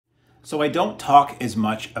So I don't talk as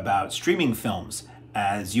much about streaming films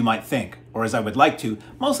as you might think, or as I would like to.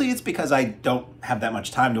 Mostly it's because I don't have that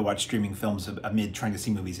much time to watch streaming films amid trying to see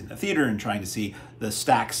movies in the theater and trying to see the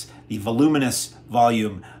stacks, the voluminous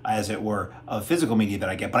volume, as it were, of physical media that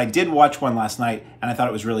I get. But I did watch one last night, and I thought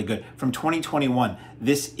it was really good. From 2021,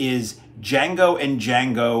 this is Django and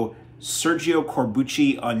Django, Sergio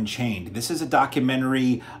Corbucci Unchained. This is a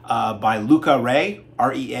documentary by Luca Ray,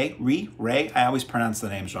 R-E-A, Ray. I always pronounce the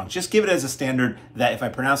names wrong. Just give it as a standard that if I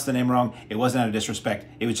pronounce the name wrong, it wasn't out of disrespect.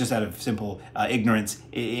 It was just out of simple ignorance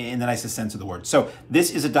in the nicest sense of the word. So this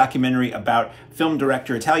is a documentary about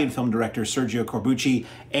Italian film director Sergio Corbucci,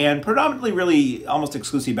 and predominantly really almost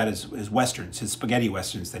exclusively about his westerns, his spaghetti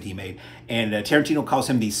westerns that he made. And Tarantino calls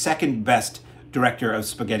him the second best director of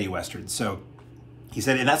spaghetti westerns. So he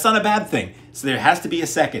said, and that's not a bad thing. So there has to be a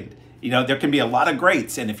second. You know, there can be a lot of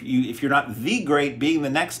greats, and if you're not the great, being the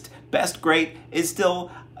next best great is still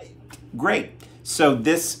great. So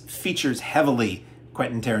this features heavily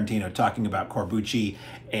Quentin Tarantino talking about Corbucci,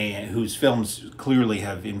 and whose films clearly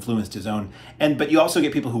have influenced his own. But you also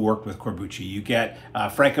get people who worked with Corbucci. You get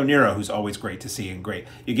Franco Nero, who's always great to see and great.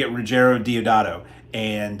 You get Ruggero, Deodato,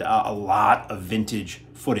 and a lot of vintage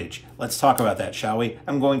footage. Let's talk about that, shall we?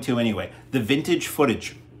 I'm going to anyway. The vintage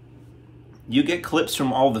footage. You get clips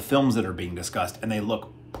from all the films that are being discussed, and they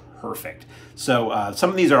look perfect. So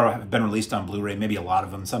some of these have been released on Blu-ray, maybe a lot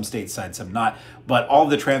of them, some stateside, some not, but all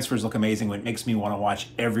of the transfers look amazing, which makes me want to watch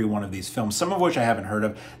every one of these films, some of which I haven't heard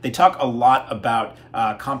of. They talk a lot about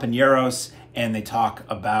Compañeros, and they talk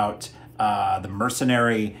about The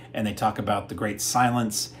Mercenary, and they talk about The Great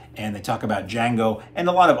Silence, and they talk about Django, and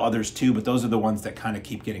a lot of others too, but those are the ones that kind of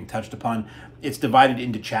keep getting touched upon. It's divided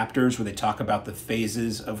into chapters where they talk about the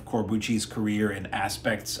phases of Corbucci's career and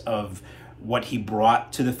aspects of what he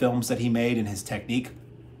brought to the films that he made and his technique.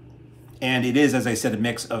 And it is, as I said, a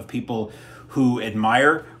mix of people who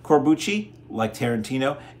admire Corbucci, like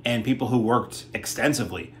Tarantino, and people who worked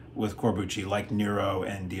extensively with Corbucci, like Nero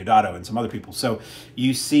and Deodato and some other people. So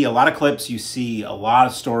you see a lot of clips, you see a lot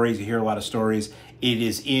of stories, you hear a lot of stories. It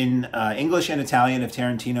is in English and Italian. If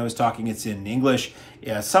Tarantino is talking, it's in English.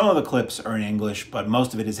 Yeah, some of the clips are in English, but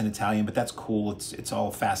most of it is in Italian, but that's cool. It's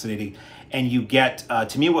all fascinating. And you get,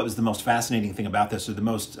 to me, what was the most fascinating thing about this, or the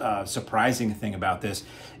most surprising thing about this,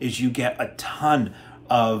 is you get a ton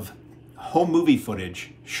of home movie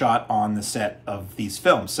footage shot on the set of these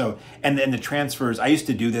films. So, and then the transfers, I used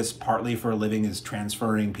to do this partly for a living, is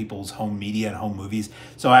transferring people's home media and home movies.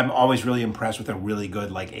 So I'm always really impressed with a really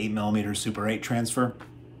good, like 8mm Super 8 transfer,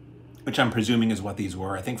 which I'm presuming is what these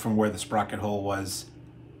were. I think from where the sprocket hole was,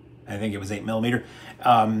 I think it was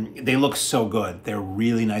 8mm. They look so good. They're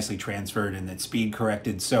really nicely transferred and it's speed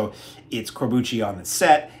corrected. So it's Corbucci on the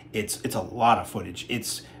set. It's a lot of footage.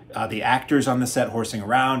 It's the actors on the set horsing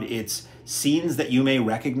around. It's scenes that you may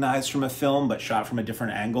recognize from a film but shot from a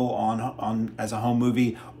different angle on as a home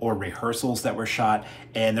movie, or rehearsals that were shot,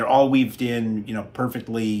 and they're all weaved in, you know,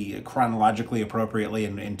 perfectly chronologically appropriately,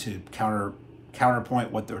 and to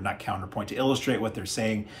counterpoint what they're not counterpoint to illustrate what they're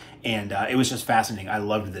saying. And it was just fascinating. I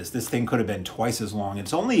loved this thing could have been twice as long.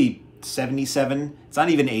 It's only 77, it's not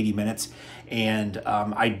even 80 minutes, and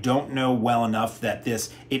I don't know well enough that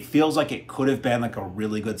it feels like it could have been like a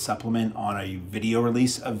really good supplement on a video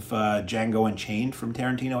release of Django Unchained from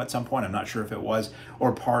Tarantino at some point. I'm not sure if it was,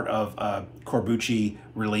 or part of a Corbucci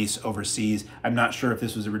release overseas. I'm not sure if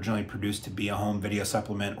this was originally produced to be a home video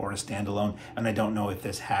supplement or a standalone, and I don't know if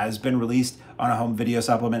this has been released on a home video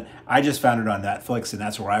supplement. I just found it on Netflix, and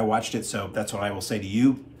that's where I watched it, so that's what I will say to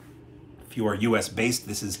you. If you are US based,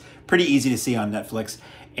 this is pretty easy to see on Netflix.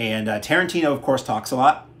 And Tarantino, of course, talks a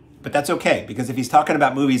lot, but that's okay, because if he's talking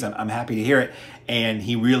about movies, I'm happy to hear it. And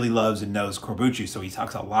he really loves and knows Corbucci, so he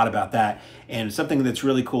talks a lot about that. And something that's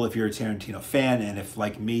really cool if you're a Tarantino fan, and if,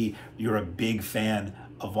 like me, you're a big fan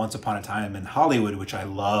of Once Upon a Time in Hollywood, which I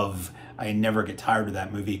love. I never get tired of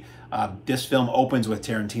that movie. This film opens with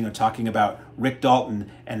Tarantino talking about Rick Dalton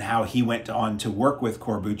and how he went on to work with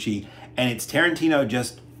Corbucci. And it's Tarantino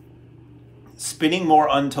just spinning more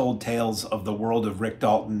untold tales of the world of Rick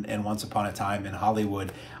Dalton and Once Upon a Time in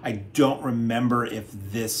Hollywood. I don't remember if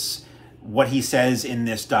what he says in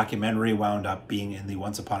this documentary wound up being in the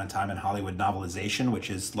Once Upon a Time in Hollywood novelization,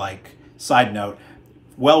 which is, like, side note,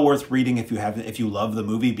 well worth reading if you love the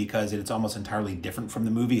movie, because it's almost entirely different from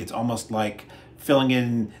the movie. It's almost like filling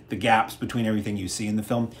in the gaps between everything you see in the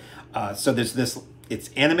film. So there's this,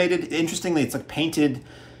 it's animated. Interestingly, it's like painted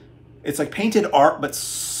art, but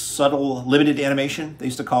subtle limited animation. They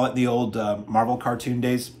used to call it the old Marvel cartoon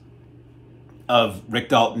days. of Rick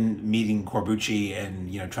Dalton meeting Corbucci and,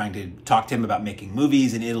 you know, trying to talk to him about making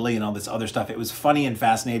movies in Italy and all this other stuff. It was funny and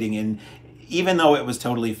fascinating, and even though it was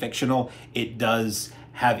totally fictional, it does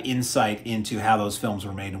have insight into how those films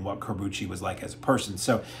were made and what Corbucci was like as a person.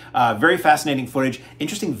 So very fascinating footage,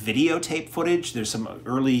 interesting videotape footage. There's some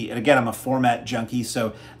early, and again, I'm a format junkie,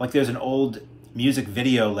 so like there's an old music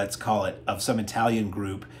video, let's call it, of some Italian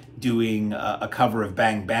group doing a cover of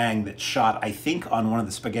Bang Bang that's shot, I think, on one of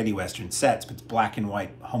the spaghetti western sets, but it's black and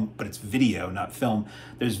white, but it's video, not film.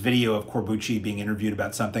 There's video of Corbucci being interviewed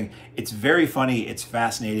about something. It's very funny, it's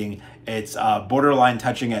fascinating, it's borderline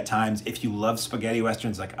touching at times. If you love spaghetti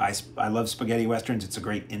westerns, like I love spaghetti westerns, it's a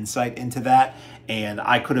great insight into that. And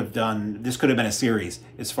I could have done, this could have been a series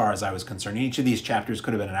as far as I was concerned. Each of these chapters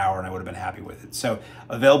could have been an hour and I would have been happy with it. So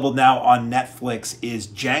available now on Netflix is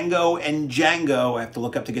Django and Django. I have to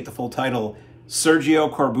look up to get the full title.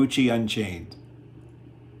 Sergio Corbucci Unchained.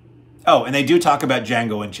 Oh, and they do talk about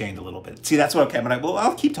Django Unchained a little bit. See, that's what, okay, well,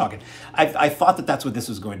 I'll keep talking. I thought that that's what this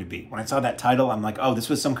was going to be. When I saw that title, I'm like, oh, this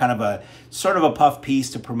was some kind of a, sort of a puff piece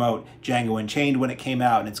to promote Django Unchained when it came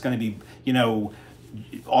out, and it's going to be, you know,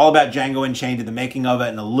 all about Django Unchained and the making of it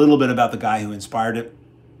and a little bit about the guy who inspired it.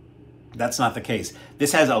 That's not the case.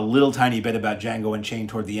 This has a little tiny bit about Django Unchained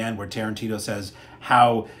toward the end where Tarantino says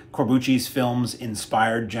how Corbucci's films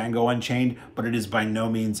inspired Django Unchained, but it is by no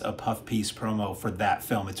means a puff piece promo for that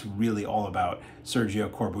film. It's really all about Sergio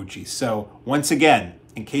Corbucci. So once again,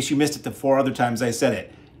 in case you missed it the 4 other times I said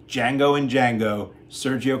it, Django and Django,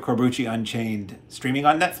 Sergio Corbucci Unchained, streaming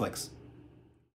on Netflix.